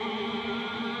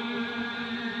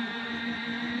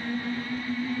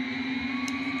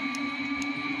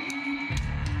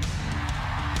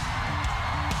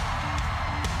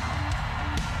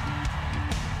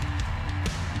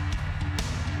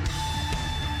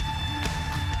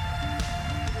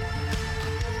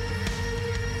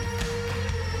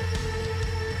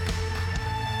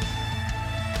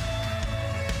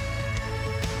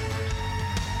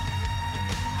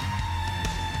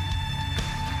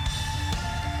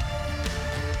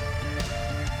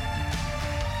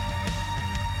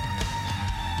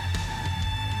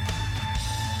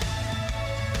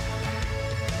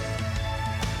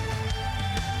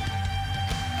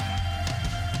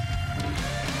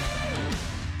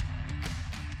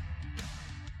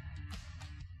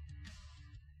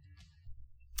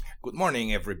Good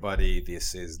morning, everybody.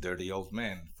 This is Dirty Old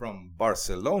Man from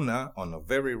Barcelona on a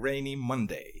very rainy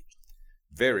Monday.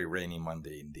 Very rainy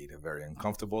Monday indeed. A very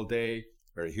uncomfortable day,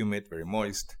 very humid, very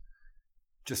moist,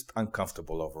 just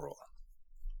uncomfortable overall.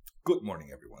 Good morning,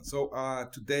 everyone. So,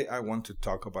 today I want to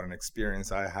talk about an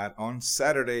experience I had on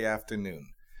Saturday afternoon.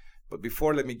 But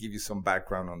before, let me give you some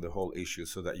background on the whole issue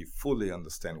so that you fully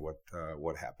understand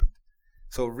what happened.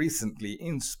 So, recently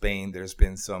in Spain, there's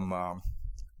been some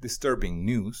disturbing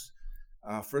news.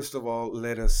 First of all,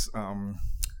 let us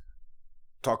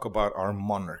talk about our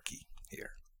monarchy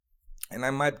here. And I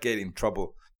might get in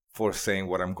trouble for saying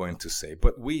what I'm going to say,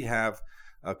 but we have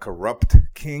a corrupt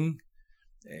king,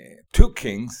 two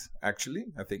kings, actually.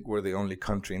 I think we're the only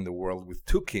country in the world with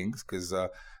two kings, because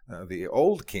the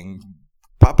old king,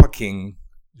 Papa King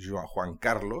Juan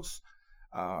Carlos,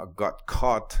 got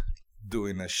caught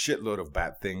doing a shitload of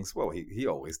bad things. Well, he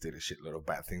always did a shitload of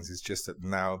bad things. It's just that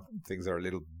now things are a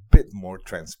little bit more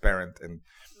transparent, and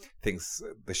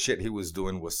the shit he was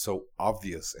doing was so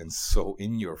obvious and so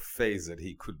in your face that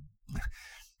he could,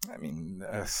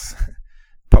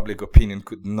 public opinion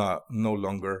could no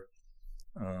longer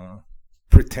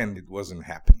pretend it wasn't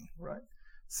happening, right?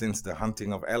 Since the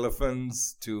hunting of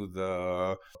elephants to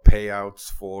the payouts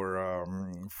for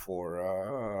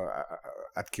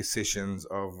acquisitions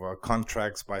of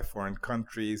contracts by foreign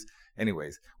countries.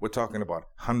 Anyways, we're talking about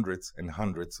hundreds and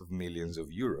hundreds of millions of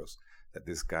euros that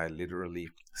this guy literally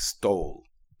stole.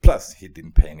 Plus, he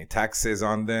didn't pay any taxes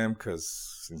on them because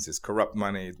since it's corrupt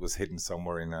money, it was hidden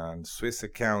somewhere in a Swiss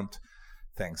account,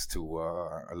 thanks to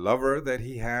a lover that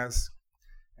he has.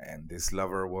 And this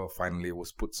lover, well, finally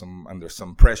was put under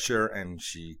some pressure, and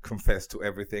she confessed to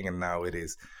everything, and now it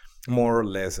is more or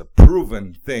less a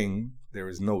proven thing. There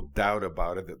is no doubt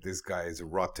about it that this guy is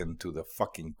rotten to the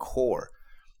fucking core.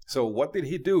 So what did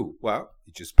he do? Well,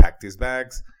 he just packed his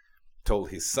bags,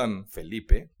 told his son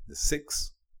Felipe VI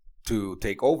to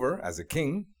take over as a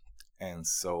king, and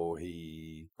so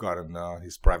he got on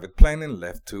his private plane and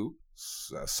left to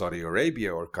Saudi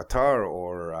Arabia or Qatar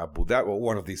or Abu Dhabi or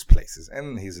one of these places,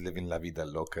 and he's living la vida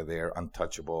loca there,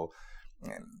 untouchable,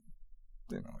 and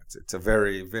it's a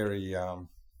very, very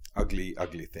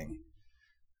ugly thing.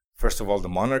 First of all, the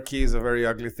monarchy is a very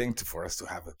ugly thing for us to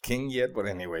have a king yet, but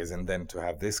anyways, and then to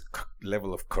have this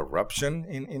level of corruption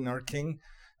in our king,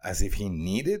 as if he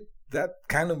needed that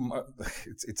kind of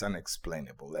it's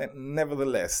unexplainable. And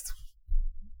nevertheless,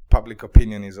 public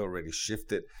opinion is already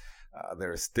shifted.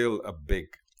 There is still a big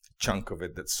chunk of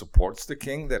it that supports the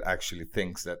king, that actually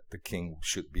thinks that the king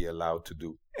should be allowed to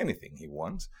do anything he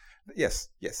wants. Yes,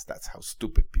 that's how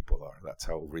stupid people are. That's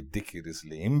how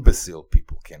ridiculously imbecile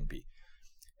people can be.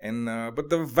 And but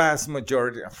the vast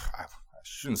majority, I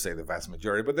shouldn't say the vast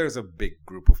majority, but there's a big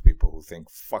group of people who think,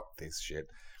 fuck this shit.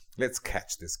 Let's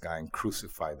catch this guy and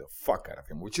crucify the fuck out of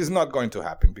him, which is not going to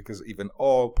happen because even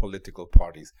all political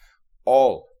parties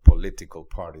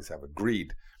have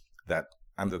agreed that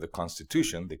under the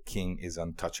Constitution, the king is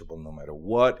untouchable no matter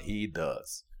what he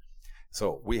does.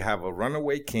 So we have a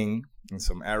runaway king in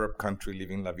some Arab country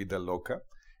living la vida loca.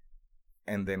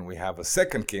 And then we have a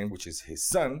second king, which is his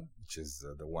son, which is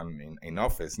the one in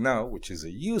office now, which is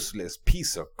a useless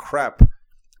piece of crap,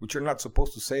 which you're not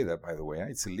supposed to say that, by the way.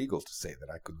 It's illegal to say that.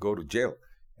 I could go to jail.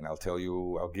 And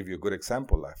I'll give you a good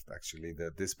example, actually,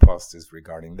 that this post is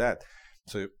regarding that.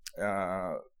 So,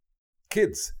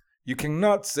 kids, you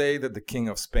cannot say that the king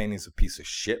of Spain is a piece of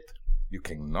shit. You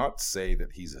cannot say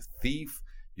that he's a thief.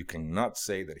 You cannot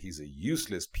say that he's a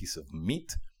useless piece of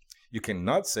meat. You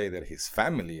cannot say that his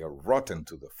family are rotten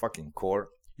to the fucking core.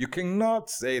 You cannot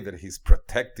say that he's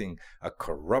protecting a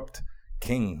corrupt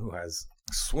king who has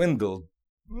swindled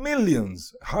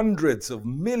millions, hundreds of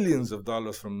millions of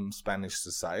dollars from Spanish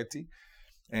society.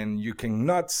 And you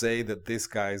cannot say that these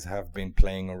guys have been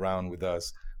playing around with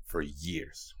us for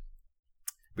years.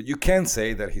 But you can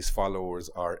say that his followers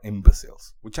are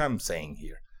imbeciles, which I'm saying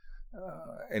here.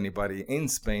 Anybody in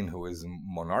Spain who is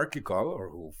monarchical or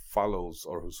who follows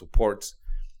or who supports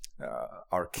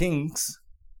our kings,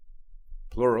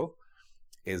 plural,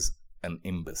 is an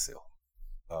imbecile,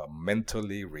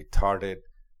 mentally retarded,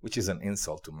 which is an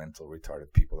insult to mental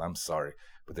retarded people. I'm sorry,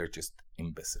 but they're just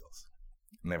imbeciles.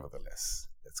 Nevertheless,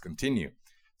 let's continue.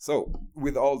 So,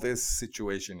 with all this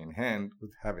situation in hand,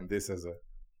 with having this as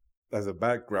a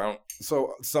background,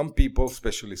 so some people,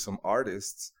 especially some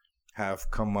artists,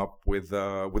 have come up with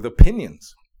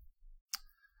opinions,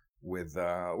 with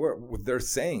their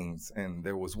sayings, and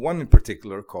there was one in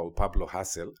particular called Pablo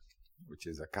Hasél, which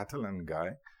is a Catalan guy,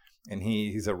 and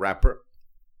he's a rapper,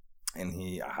 and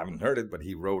I haven't heard it, but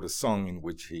he wrote a song in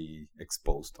which he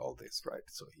exposed all this, right?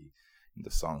 So in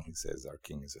the song he says our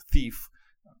king is a thief,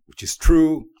 which is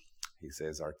true. He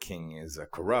says our king is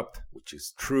corrupt, which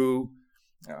is true.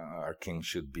 Our king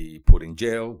should be put in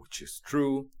jail, which is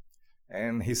true.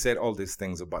 And he said all these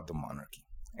things about the monarchy.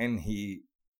 And he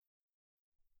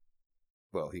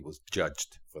was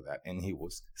judged for that, and he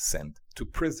was sent to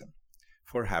prison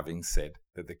for having said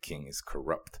that the king is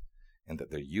corrupt and that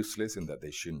they're useless and that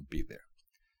they shouldn't be there.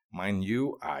 Mind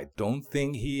you, I don't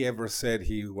think he ever said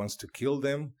he wants to kill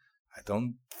them. I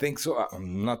don't think so.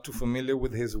 I'm not too familiar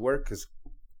with his work because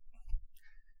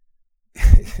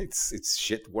it's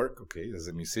shit work. Okay, as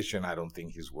a musician, I don't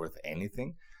think he's worth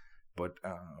anything. But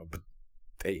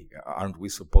hey, aren't we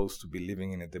supposed to be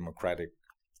living in a democratic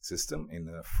system, in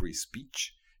a free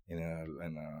speech, in a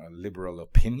liberal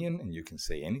opinion, and you can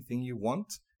say anything you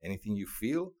want, anything you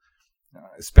feel,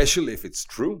 especially if it's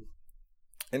true?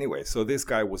 Anyway, so this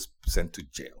guy was sent to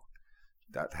jail.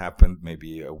 That happened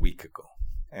maybe a week ago.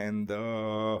 And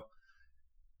a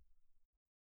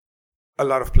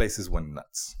lot of places went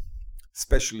nuts,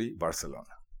 especially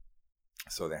Barcelona.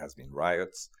 So there has been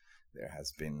riots. There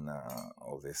has been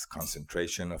all this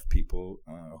concentration of people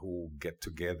who get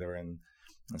together and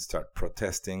start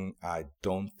protesting. I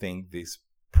don't think these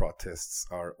protests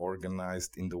are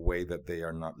organized in the way that they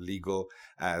are not legal.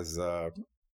 As to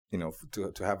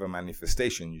have a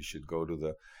manifestation, you should go to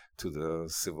the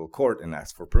civil court and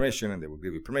ask for permission, and they will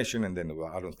give you permission. And then,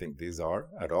 I don't think these are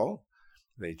at all.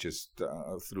 They just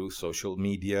through social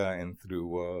media and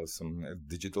through some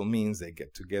digital means, they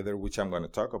get together, which I'm going to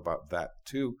talk about that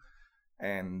too.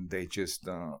 And they just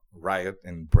riot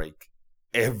and break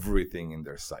everything in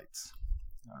their sights.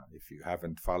 If you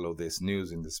haven't followed this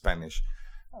news in the Spanish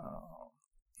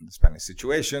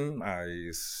situation,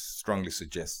 I strongly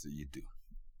suggest that you do.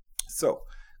 So,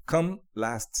 come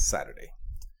last Saturday,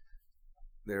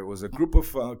 there was a group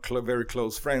of very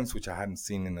close friends, which I hadn't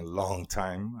seen in a long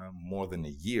time, more than a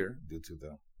year, due to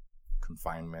the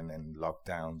confinement and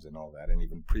lockdowns and all that. And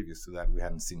even previous to that, we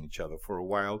hadn't seen each other for a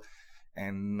while.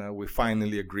 And we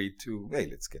finally agreed to, hey,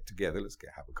 let's get together,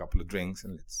 have a couple of drinks,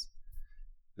 and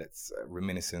let's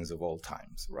reminiscence of old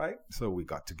times, right? So we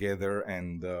got together,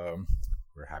 and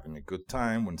we're having a good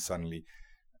time when suddenly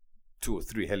 2 or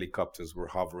 3 helicopters were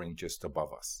hovering just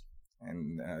above us.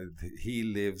 And he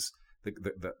lives,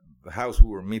 the house we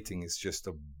were meeting is just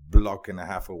a block and a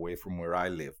half away from where I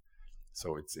live.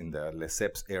 So it's in the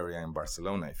Lesseps area in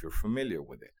Barcelona, if you're familiar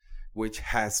with it, which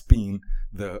has been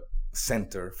the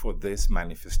center for these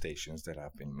manifestations that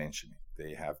I've been mentioning.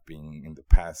 They have been, in the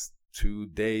past 2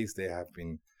 days, they have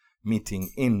been meeting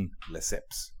in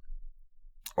Lesseps,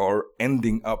 or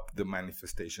ending up the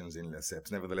manifestations in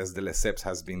Lesseps. Nevertheless, the Lesseps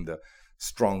has been the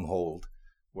stronghold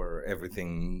where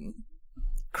everything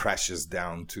crashes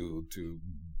down to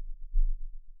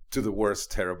the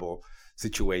worst terrible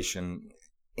situation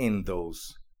in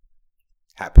those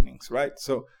happenings, right?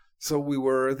 So we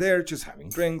were there just having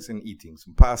drinks and eating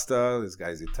some pasta. This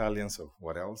guy's Italian, so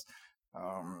what else?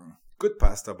 Good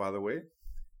pasta, by the way.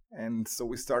 And so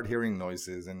we start hearing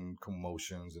noises and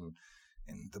commotions and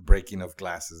the breaking of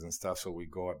glasses and stuff. So we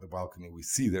go at the balcony, we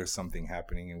see there's something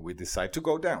happening, and we decide to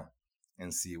go down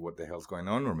and see what the hell's going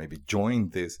on, or maybe join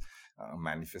this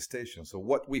manifestation. So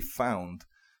what we found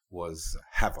was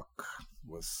havoc,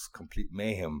 was complete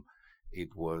mayhem.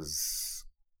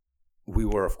 We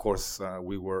were, of course,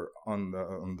 on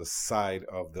the side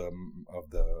of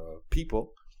the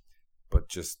people, but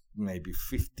just maybe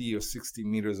 50 or 60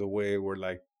 meters away were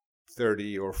like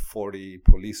 30 or 40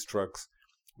 police trucks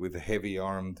with heavy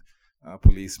armed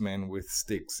policemen with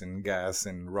sticks and gas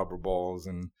and rubber balls,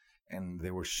 and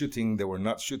they were shooting. They were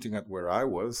not shooting at where I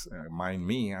was. Mind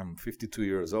me, I'm 52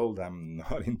 years old. I'm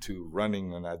not into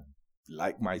running, and I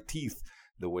like my teeth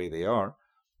the way they are.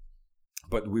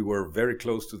 But we were very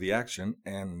close to the action.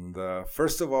 And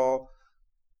first of all,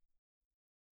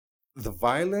 the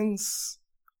violence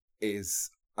is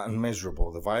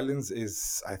unmeasurable. The violence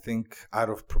is, I think, out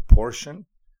of proportion.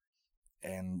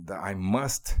 And I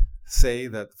must say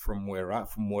that from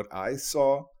what I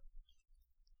saw,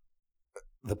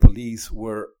 the police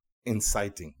were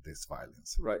inciting this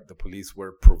violence, right? The police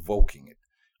were provoking it.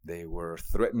 They were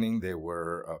threatening. They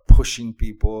were pushing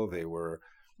people. They were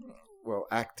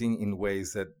acting in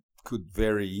ways that could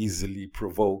very easily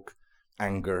provoke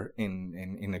anger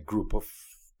in a group of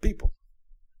people.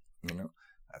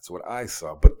 That's what I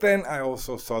saw. But then I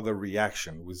also saw the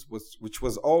reaction, which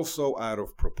was also out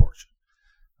of proportion.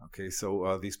 Okay,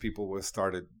 so these people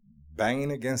started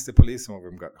banging against the police. Some of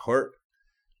them got hurt.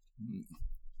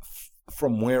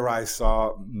 From where I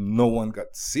saw, no one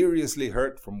got seriously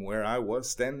hurt from where I was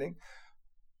standing.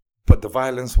 But the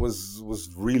violence was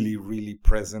really, really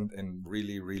present and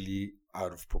really, really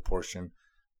out of proportion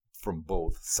from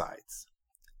both sides.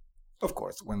 Of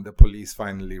course, when the police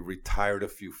finally retired a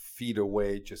few feet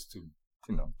away just to,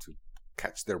 to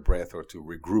catch their breath or to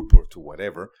regroup or to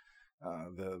whatever,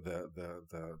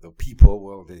 the people,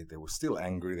 well, they were still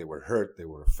angry, they were hurt, they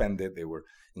were offended, they were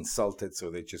insulted,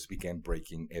 so they just began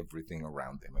breaking everything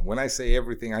around them. And when I say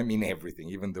everything, I mean everything,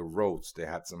 even the roads. They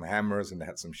had some hammers and they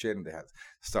had some shit, and they had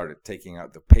started taking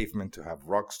out the pavement to have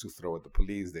rocks to throw at the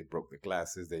police. They broke the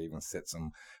glasses. They even set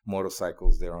some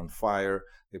motorcycles there on fire.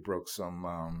 They broke some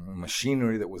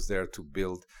machinery that was there to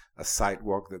build a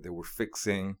sidewalk that they were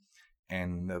fixing.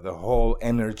 And the whole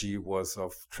energy was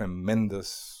of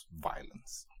tremendous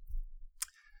violence.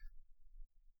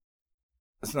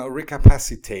 So now,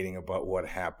 recapacitating about what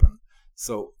happened.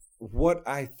 So what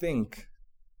I think,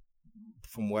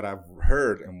 from what I've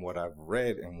heard and what I've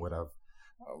read and what I've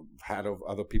had of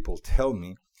other people tell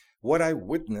me, what I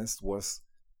witnessed was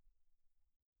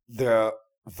the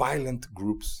violent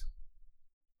groups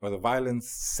or the violent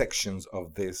sections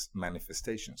of these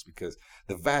manifestations, because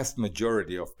the vast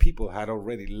majority of people had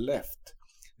already left.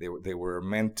 They were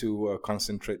meant to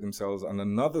concentrate themselves on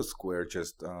another square,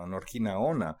 just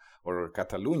Urquinaona or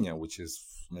Catalunya, which is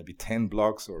maybe 10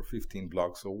 blocks or 15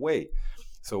 blocks away.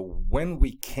 So when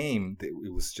we came,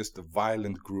 it was just the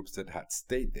violent groups that had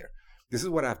stayed there. This is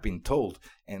what I've been told,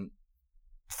 and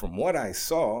from what I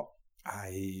saw,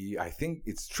 I think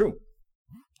it's true.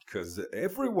 Because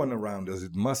everyone around us,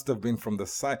 it must have been from the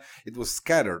side. It was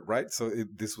scattered, right? So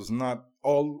this was not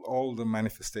all the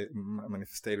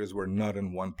manifestators were not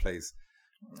in one place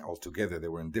altogether. They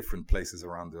were in different places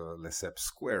around the Lesseps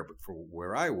Square. But for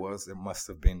where I was, there must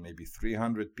have been maybe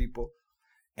 300 people,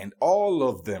 and all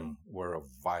of them were of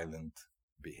violent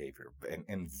behavior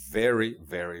and very,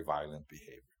 very violent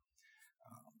behavior.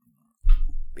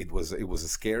 It was a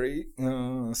scary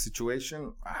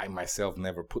situation. I myself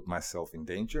never put myself in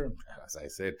danger. As I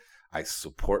said, I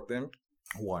support them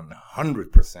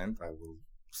 100%. I will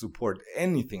support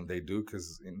anything they do,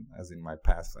 because as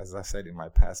I said in my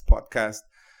past podcast,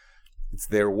 it's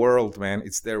their world, man.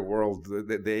 It's their world.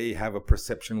 They have a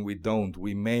perception we don't.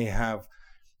 We may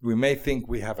think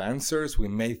we have answers. We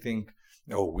may think,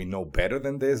 oh, we know better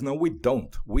than this. No, we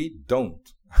don't. We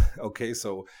don't. Okay,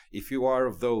 so if you are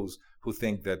of those who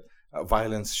think that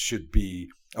violence should be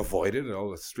avoided at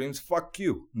all extremes, fuck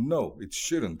you. No, it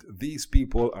shouldn't. These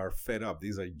people are fed up.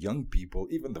 These are young people.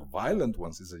 Even the violent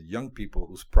ones, these are young people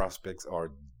whose prospects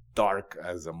are dark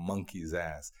as a monkey's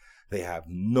ass. They have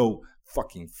no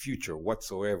fucking future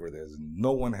whatsoever. There's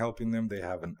no one helping them. They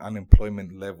have an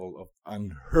unemployment level of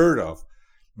unheard of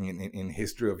in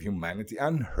history of humanity.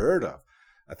 Unheard of.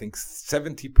 I think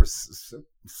 70%,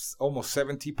 almost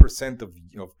 70%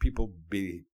 of people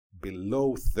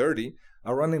below 30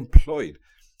 are unemployed,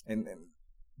 and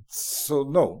so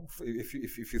no. If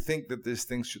you think that these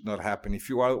things should not happen, if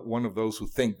you are one of those who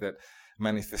think that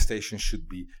manifestations should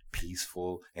be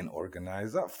peaceful and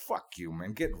organized, fuck you,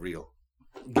 man. Get real,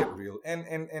 and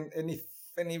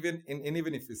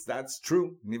even if that's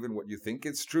true, and even what you think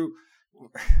it's true,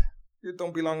 you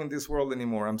don't belong in this world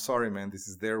anymore. I'm sorry, man. This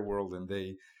is their world, and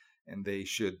they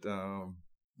should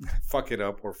fuck it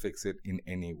up or fix it in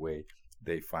any way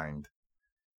they find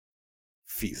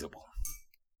feasible.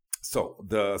 So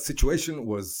the situation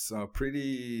was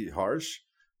pretty harsh.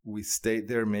 We stayed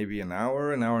there maybe an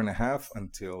hour and a half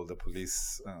until the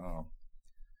police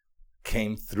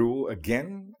came through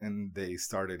again, and they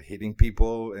started hitting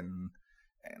people. And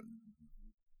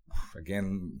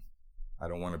again, I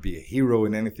don't want to be a hero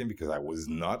in anything, because I was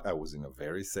not. I was in a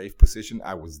very safe position.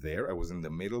 I was there. I was in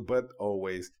the middle, but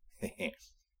always,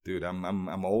 dude,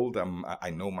 I'm old.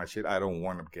 I know my shit. I don't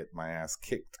want to get my ass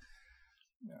kicked.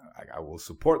 I will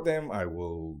support them. I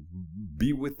will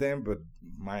be with them, but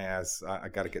my ass, I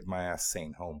got to get my ass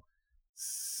sane home.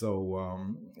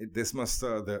 So this must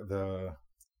the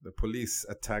police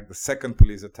attack, the second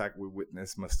police attack we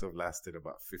witnessed, must have lasted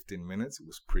about 15 minutes. It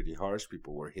was pretty harsh.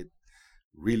 People were hit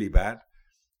really bad.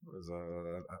 It was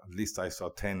at least I saw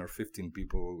 10 or 15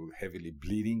 people heavily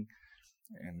bleeding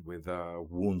and with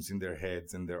wounds in their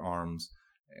heads and their arms,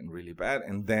 and really bad.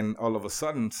 And then all of a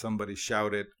sudden somebody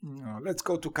shouted, let's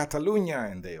go to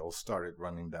Catalunya, and they all started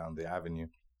running down the avenue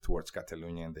towards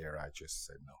Catalunya. And there I just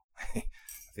said, no, I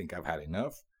think I've had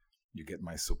enough. You get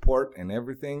my support and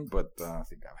everything, but I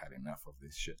think I've had enough of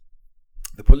this shit.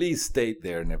 The police stayed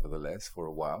there nevertheless for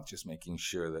a while, just making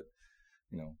sure that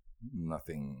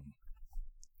nothing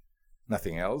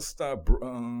else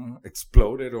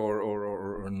exploded,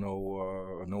 or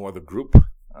no other group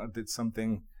did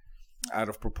something out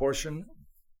of proportion.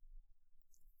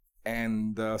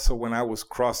 And so when I was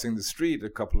crossing the street, a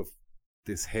couple of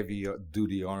this heavy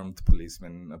duty armed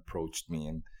policemen approached me,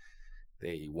 and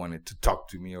they wanted to talk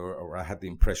to me, or I had the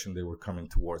impression they were coming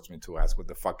towards me to ask what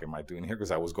the fuck am I doing here,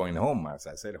 because I was going home. As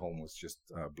I said, home was just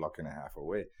a block and a half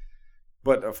away.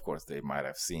 But of course they might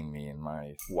have seen me in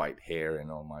my white hair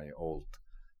and all my old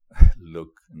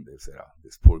look, and they said, oh,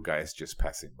 this poor guy is just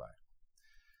passing by.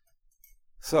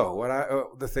 So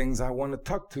the things I want to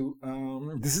talk to,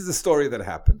 this is the story that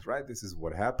happened, right? This is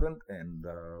what happened, and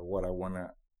what I want to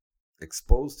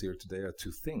expose here today are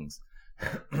two things.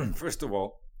 First of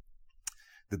all,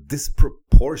 the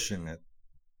disproportionate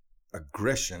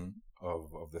aggression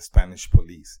of the Spanish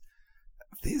police.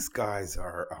 These guys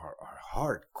are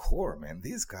hardcore, man.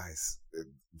 These guys,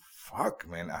 fuck,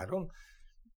 man. I don't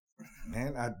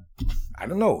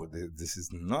know. This is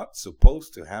not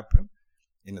supposed to happen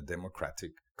in a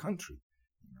democratic country.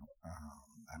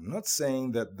 I'm not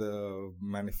saying that the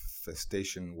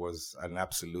manifestation was an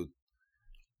absolute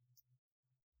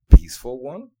peaceful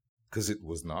one, because it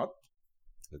was not.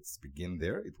 Let's begin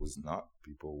there. It was not.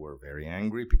 People were very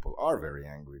angry. People are very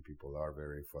angry. People are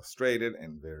very frustrated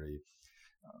and very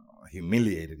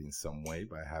humiliated in some way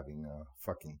by having a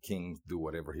fucking king do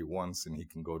whatever he wants, and he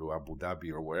can go to Abu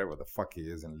Dhabi or wherever the fuck he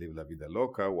is and live la vida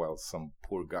loca, while some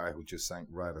poor guy who just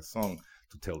write a song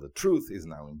to tell the truth is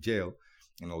now in jail,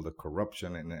 and all the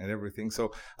corruption and everything.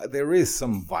 So there is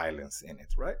some violence in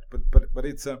it, right? But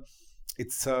it's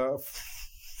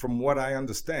from what I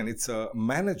understand, it's a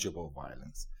manageable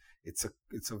violence. It's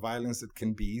a violence that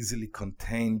can be easily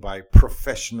contained by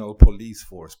professional police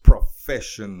force.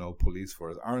 Professional police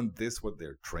force. Aren't this what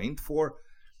they're trained for?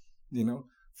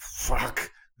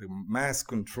 Fuck. The mass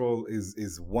control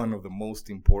is one of the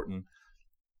most important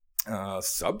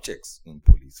subjects in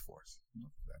police force.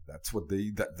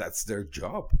 That's their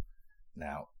job.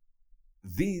 Now,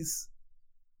 these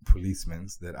policemen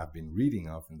that I've been reading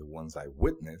of and the ones I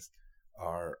witnessed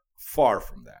are far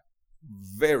from that.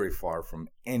 Very far from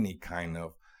any kind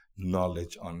of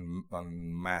knowledge on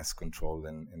mass control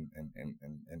and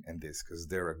this, because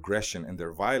their aggression and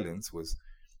their violence was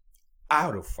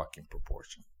out of fucking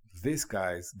proportion. These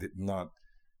guys did not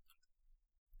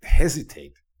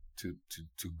hesitate to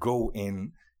go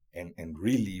in and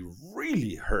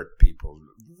really hurt people,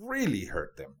 really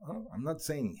hurt them. I'm not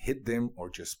saying hit them or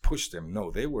just push them.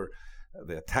 No, they were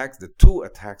the two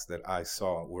attacks that I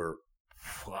saw were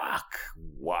fuck,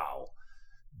 wow,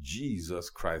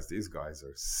 Jesus Christ, these guys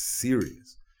are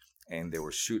serious. And they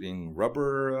were shooting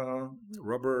rubber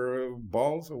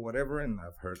balls or whatever, and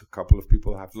I've heard a couple of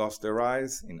people have lost their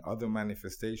eyes in other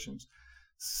manifestations.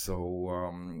 So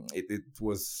it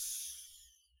was,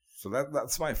 so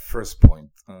that's my first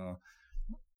point. I'm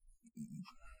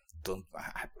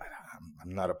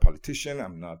not a politician. I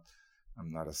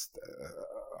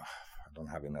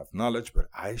don't have enough knowledge, but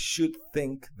I should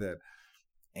think that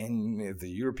in the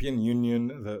European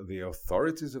Union, the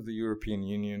authorities of the European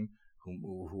Union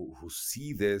who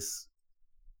see this,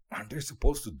 aren't they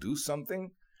supposed to do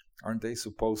something? Aren't they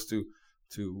supposed to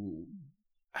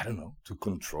I don't know, to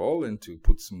control and to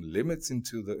put some limits in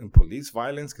police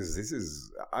violence?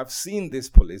 Because I've seen this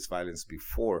police violence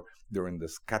before during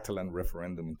this Catalan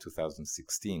referendum in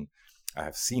 2016. I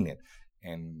have seen it,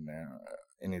 and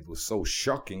it was so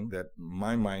shocking that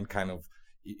my mind kind of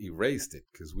erased it,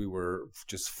 because we were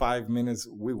just 5 minutes.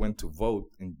 We went to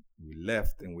vote and we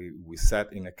left, and we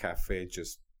sat in a cafe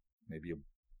just maybe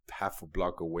half a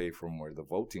block away from where the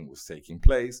voting was taking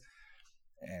place.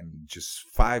 And just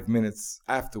 5 minutes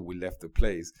after we left the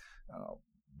place,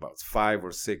 about 5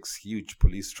 or 6 huge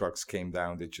police trucks came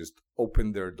down. They just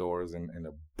opened their doors, and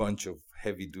a bunch of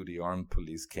heavy-duty armed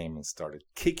police came and started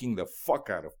kicking the fuck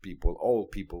out of people,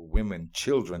 old people, women,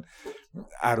 children,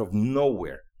 out of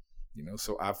nowhere.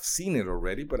 So I've seen it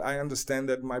already, but I understand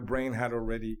that my brain had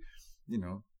already,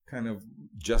 kind of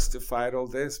justified all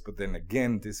this. But then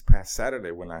again, this past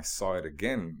Saturday, when I saw it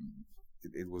again,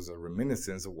 it was a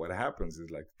reminiscence of what happens.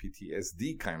 It's like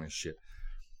PTSD kind of shit.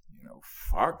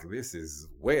 Fuck, this is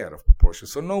way out of proportion.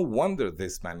 So no wonder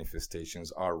these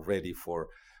manifestations are ready for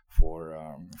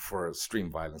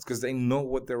extreme violence, because they know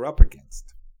what they're up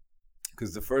against.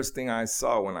 Because the first thing I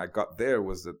saw when I got there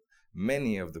was that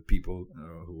many of the people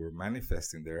who were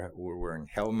manifesting there were wearing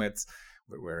helmets,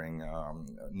 were wearing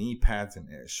knee pads and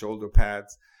shoulder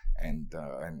pads, and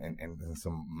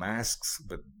some masks,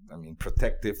 but I mean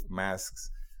protective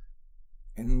masks.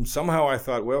 And somehow I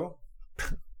thought, well,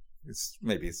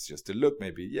 it's just a look,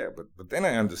 maybe, yeah. But then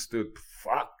I understood,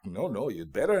 fuck, no,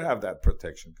 you'd better have that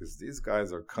protection, because these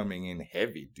guys are coming in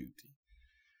heavy duty.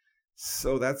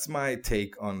 So that's my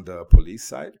take on the police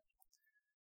side.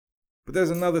 But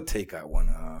there's another take I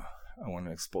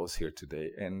wanna expose here today,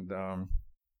 and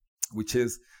which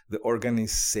is the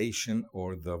organization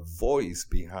or the voice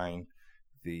behind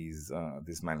these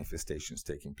manifestations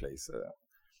taking place.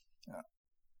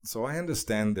 So I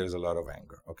understand there's a lot of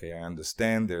anger. Okay, I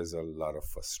understand there's a lot of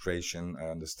frustration. I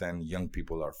understand young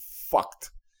people are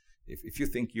fucked. If you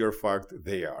think you're fucked,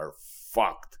 they are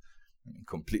fucked. I mean,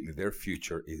 completely. Their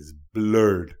future is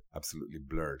blurred, absolutely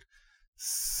blurred.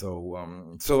 So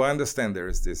I understand there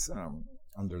is this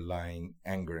underlying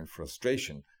anger and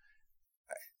frustration,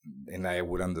 and I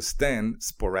would understand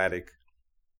sporadic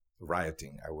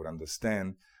rioting. I would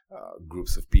understand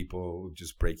groups of people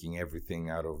just breaking everything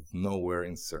out of nowhere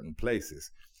in certain places.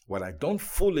 What I don't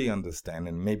fully understand,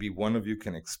 and maybe one of you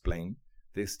can explain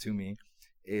this to me,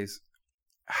 is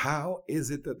how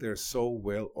is it that they're so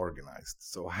well organized?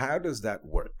 So how does that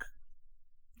work?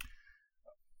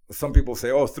 Some people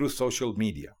say, oh, through social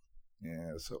media.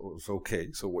 Yeah, so it's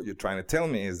okay. So what you're trying to tell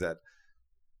me is that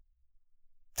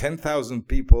 10,000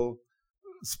 people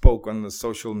spoke on the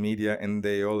social media and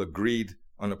they all agreed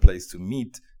on a place to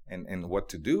meet and what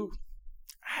to do?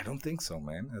 I don't think so,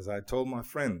 man. As I told my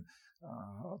friend,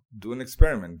 do an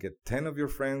experiment. Get 10 of your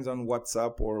friends on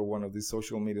WhatsApp or one of these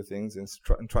social media things and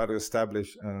try to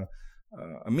establish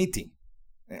a meeting.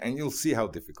 And you'll see how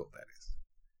difficult that is.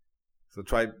 So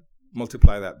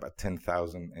multiply that by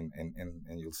 10,000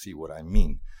 and you'll see what I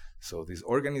mean. So this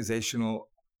organizational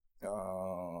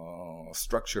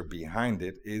structure behind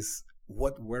it is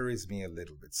what worries me a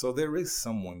little bit. So there is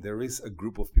a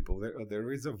group of people,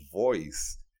 there is a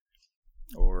voice,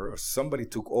 or somebody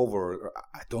took over.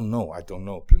 I don't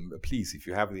know. Please, if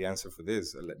you have the answer for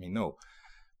this, let me know.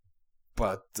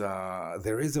 But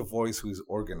there is a voice who is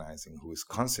organizing, who is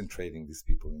concentrating these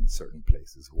people in certain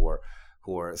places, who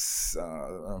are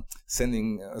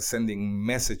sending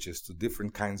messages to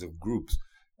different kinds of groups,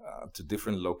 to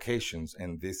different locations,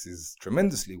 and this is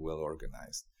tremendously well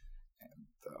organized.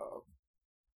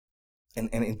 And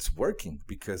it's working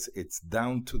because it's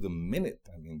down to the minute.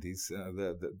 I mean, these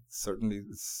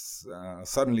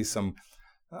suddenly some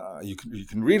you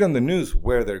can read on the news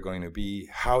where they're going to be,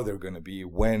 how they're going to be,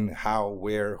 when, how,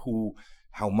 where, who,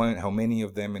 how many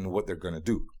of them, and what they're going to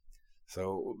do.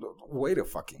 So wait a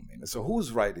fucking minute. So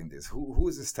who's writing this? Who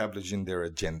is establishing their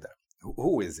agenda?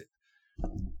 Who is it?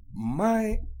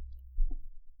 My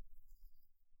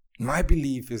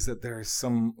belief is that there is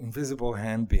some invisible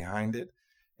hand behind it,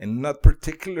 and not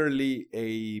particularly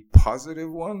a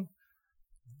positive one,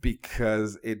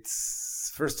 because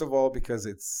it's, first of all, because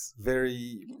it's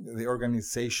the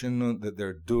organization that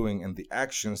they're doing and the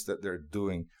actions that they're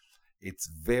doing, it's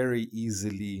very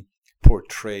easily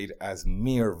portrayed as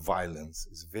mere violence.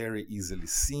 It's very easily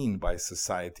seen by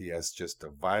society as just a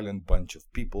violent bunch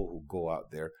of people who go out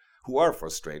there, who are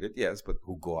frustrated, yes, but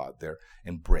who go out there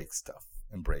and break stuff,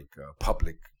 and break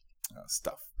public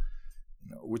stuff.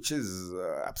 Which is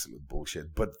absolute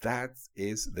bullshit. But that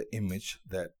is the image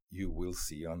that you will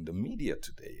see on the media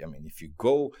today. I mean, if you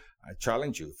go, I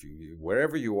challenge you,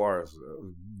 wherever you are,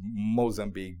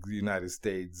 Mozambique, United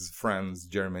States, France,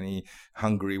 Germany,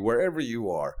 Hungary, wherever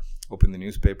you are, open the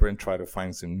newspaper and try to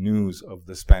find some news of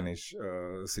the Spanish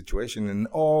situation, and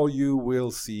all you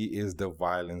will see is the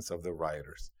violence of the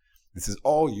rioters. This is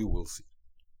all you will see,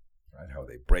 right? How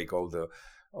they break all the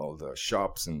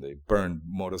shops, and they burn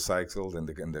motorcycles and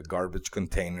the garbage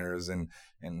containers, and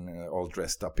all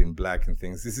dressed up in black and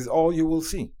things. This is all you will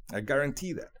see. I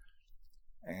guarantee that.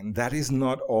 And that is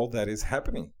not all that is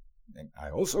happening. And I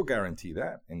also guarantee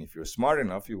that. And if you're smart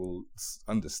enough, you will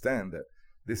understand that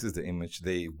this is the image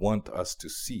they want us to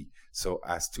see, so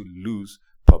as to lose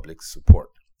public support.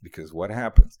 Because what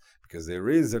happens? Because there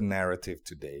is a narrative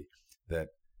today that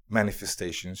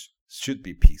manifestations should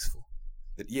be peaceful.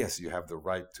 That yes, you have the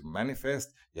right to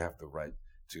manifest, you have the right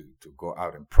to go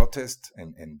out and protest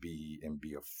and be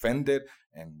offended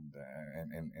and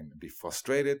be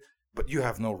frustrated, but you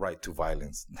have no right to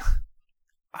violence.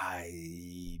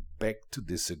 I beg to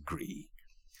disagree.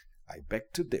 I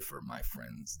beg to differ, my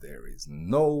friends. There is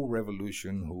no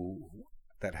revolution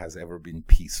that has ever been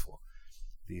peaceful.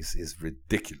 This is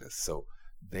ridiculous. So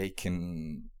they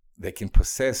can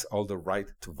possess all the right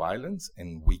to violence,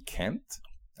 and we can't.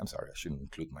 I'm sorry, I shouldn't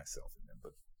include myself in them,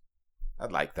 but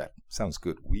I'd like that. Sounds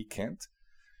good. We can't.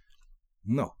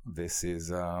 No, this is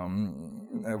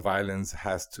violence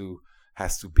has to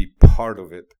be part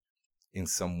of it in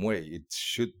some way. It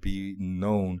should be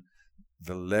known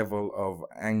the level of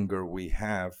anger we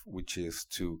have, which is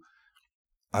to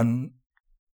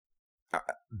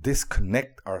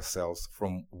disconnect ourselves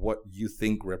from what you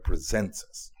think represents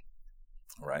us,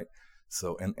 right?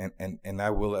 So, and I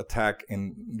will attack,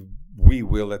 and we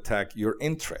will attack your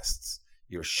interests,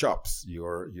 your shops,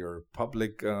 your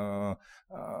public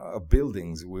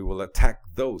buildings. We will attack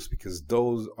those, because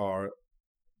those are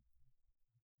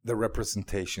the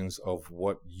representations of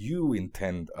what you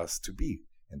intend us to be,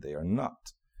 and they are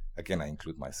not. Again, I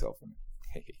include myself in it.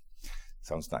 Hey,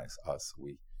 sounds nice. Us,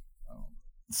 we.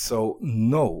 So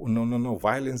no.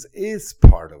 Violence is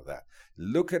part of that.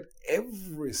 Look at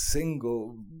every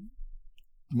single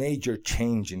major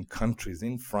change in countries,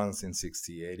 in France in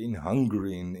 68, in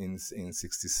Hungary in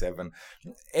 67,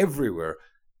 everywhere,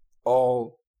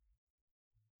 all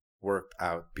worked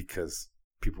out because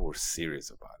people were serious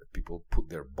about it. People put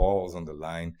their balls on the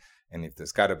line, and if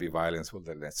there's got to be violence, well,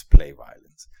 then let's play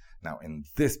violence. Now, in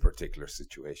this particular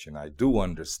situation, I do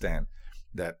understand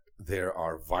that there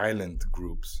are violent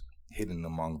groups hidden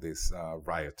among these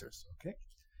rioters, okay?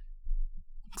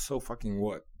 So fucking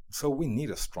what? So we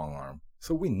need a strong arm.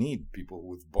 So we need people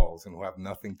with balls and who have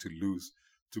nothing to lose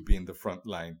to be in the front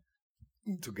line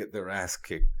to get their ass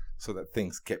kicked so that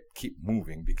things keep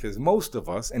moving. Because most of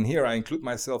us, and here I include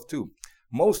myself too,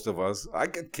 most of us, I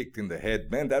get kicked in the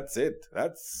head, man, that's it.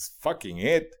 That's fucking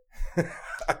it.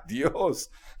 Adios.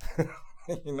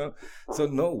 You know? So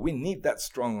no, we need that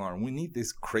strong arm. We need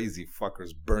these crazy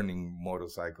fuckers burning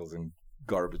motorcycles and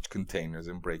garbage containers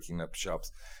and breaking up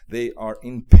shops. They are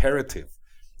imperative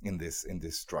in this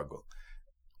struggle.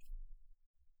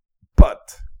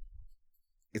 But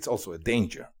it's also a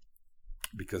danger,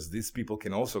 because these people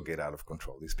can also get out of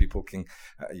control. These people can,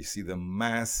 you see, the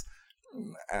mass,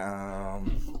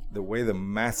 the way the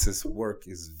masses work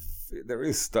is, there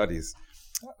is studies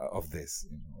of this,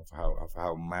 you know, of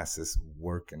how masses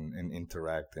work and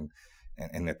interact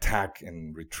and attack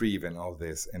and retrieve and all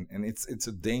this, and it's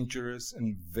a dangerous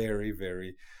and very,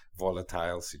 very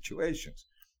volatile situations.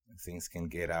 Things can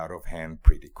get out of hand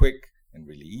pretty quick and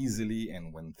really easily,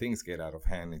 and when things get out of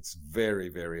hand, it's very,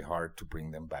 very hard to bring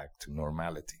them back to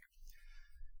normality.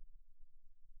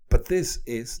 But this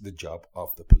is the job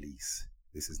of the police.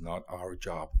 This is not our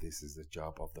job. This is the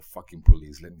job of the fucking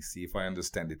police. Let me see if I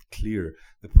understand it clear.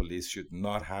 The police should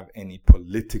not have any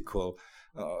political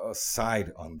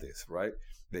side on this, right?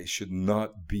 They should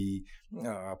not be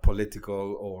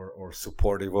political or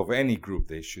supportive of any group.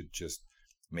 They should just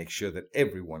make sure that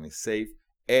everyone is safe.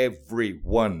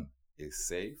 Everyone is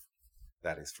safe.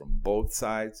 That is from both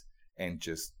sides, and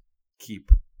just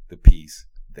keep the peace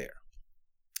there.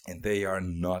 And they are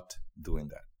not doing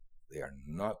that. They are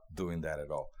not doing that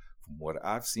at all. From what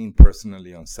I've seen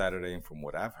personally on Saturday and from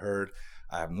what I've heard,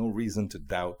 I have no reason to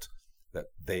doubt that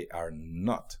they are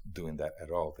not doing that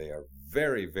at all. They are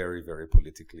very, very, very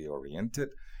politically oriented,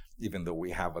 even though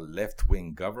we have a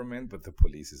left-wing government, but the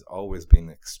police has always been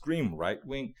extreme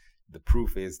right-wing. The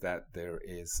proof is that there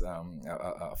is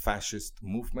a fascist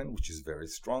movement, which is very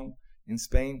strong in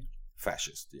Spain.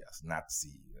 Fascist, yes,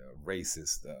 Nazi,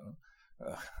 racist,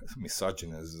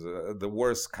 misogynist, the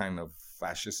worst kind of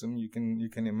fascism you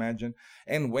can imagine.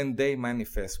 And when they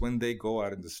manifest, when they go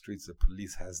out in the streets, the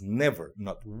police has never,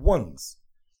 not once,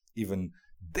 even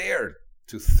dared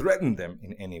to threaten them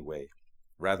in any way.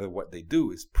 Rather, what they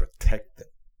do is protect them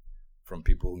from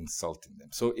people insulting them.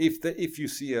 So if you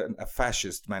see a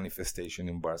fascist manifestation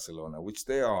in Barcelona, which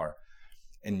they are,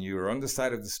 and you're on the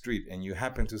side of the street and you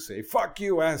happen to say, "Fuck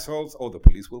you, assholes," oh, the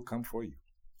police will come for you.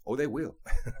 Oh, they will.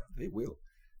 They will.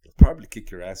 They'll probably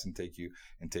kick your ass and take you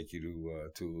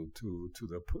to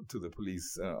the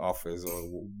police office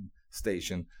or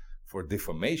station for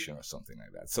defamation or something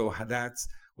like that. So that's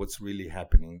what's really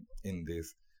happening in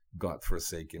this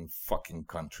godforsaken fucking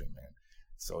country, man.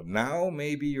 So now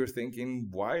maybe you're thinking,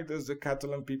 why does the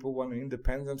Catalan people want to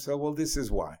independence themselves? Well, this is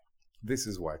why. This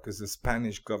is why. Because the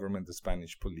Spanish government, the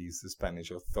Spanish police, the Spanish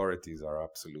authorities are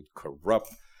absolute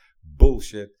corrupt,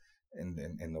 bullshit,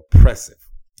 and oppressive.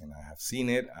 And I have seen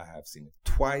it. I have seen it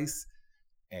twice.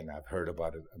 And I've heard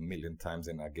about it a million times.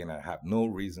 And again, I have no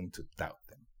reason to doubt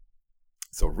them.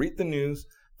 So read the news,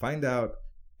 find out.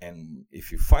 And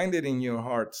if you find it in your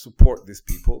heart, support these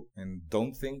people, and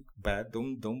don't think bad.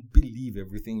 Don't believe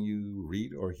everything you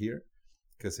read or hear,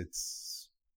 because it's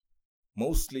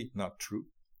mostly not true.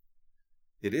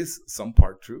 It is some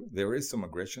part true. There is some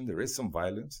aggression, there is some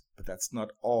violence, but that's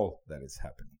not all that is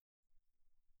happening.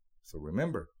 So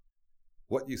remember,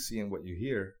 what you see and what you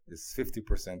hear is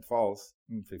 50% false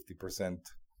and 50%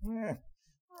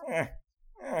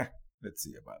 let's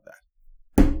see about that.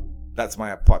 That's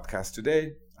my podcast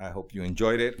today. I hope you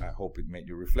enjoyed it. I hope it made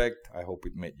you reflect. I hope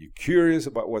it made you curious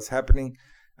about what's happening.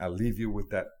 I'll leave you with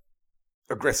that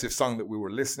aggressive song that we were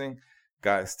listening.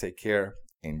 Guys, take care,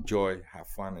 enjoy, have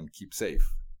fun, and keep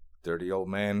safe. Dirty Old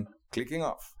Man clicking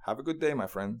off. Have a good day, my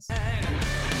friends. They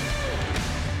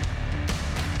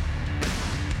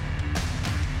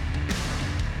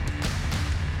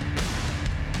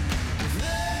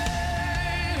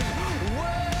will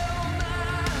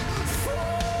not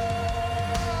fall.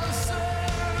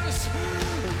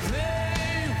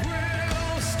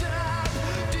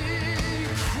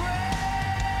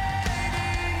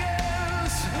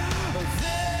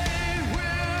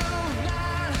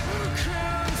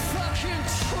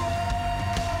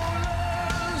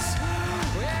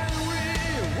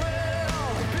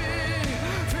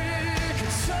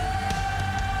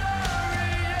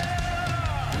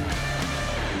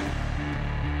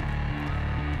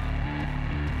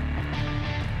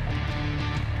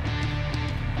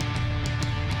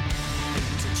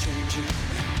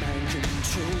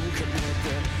 control. Could let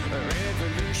the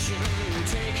revolution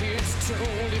take its toll.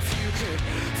 If you could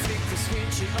flick the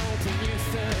switch and open your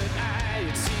third eye,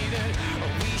 you'd see that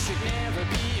we should never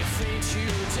be afraid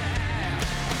to die.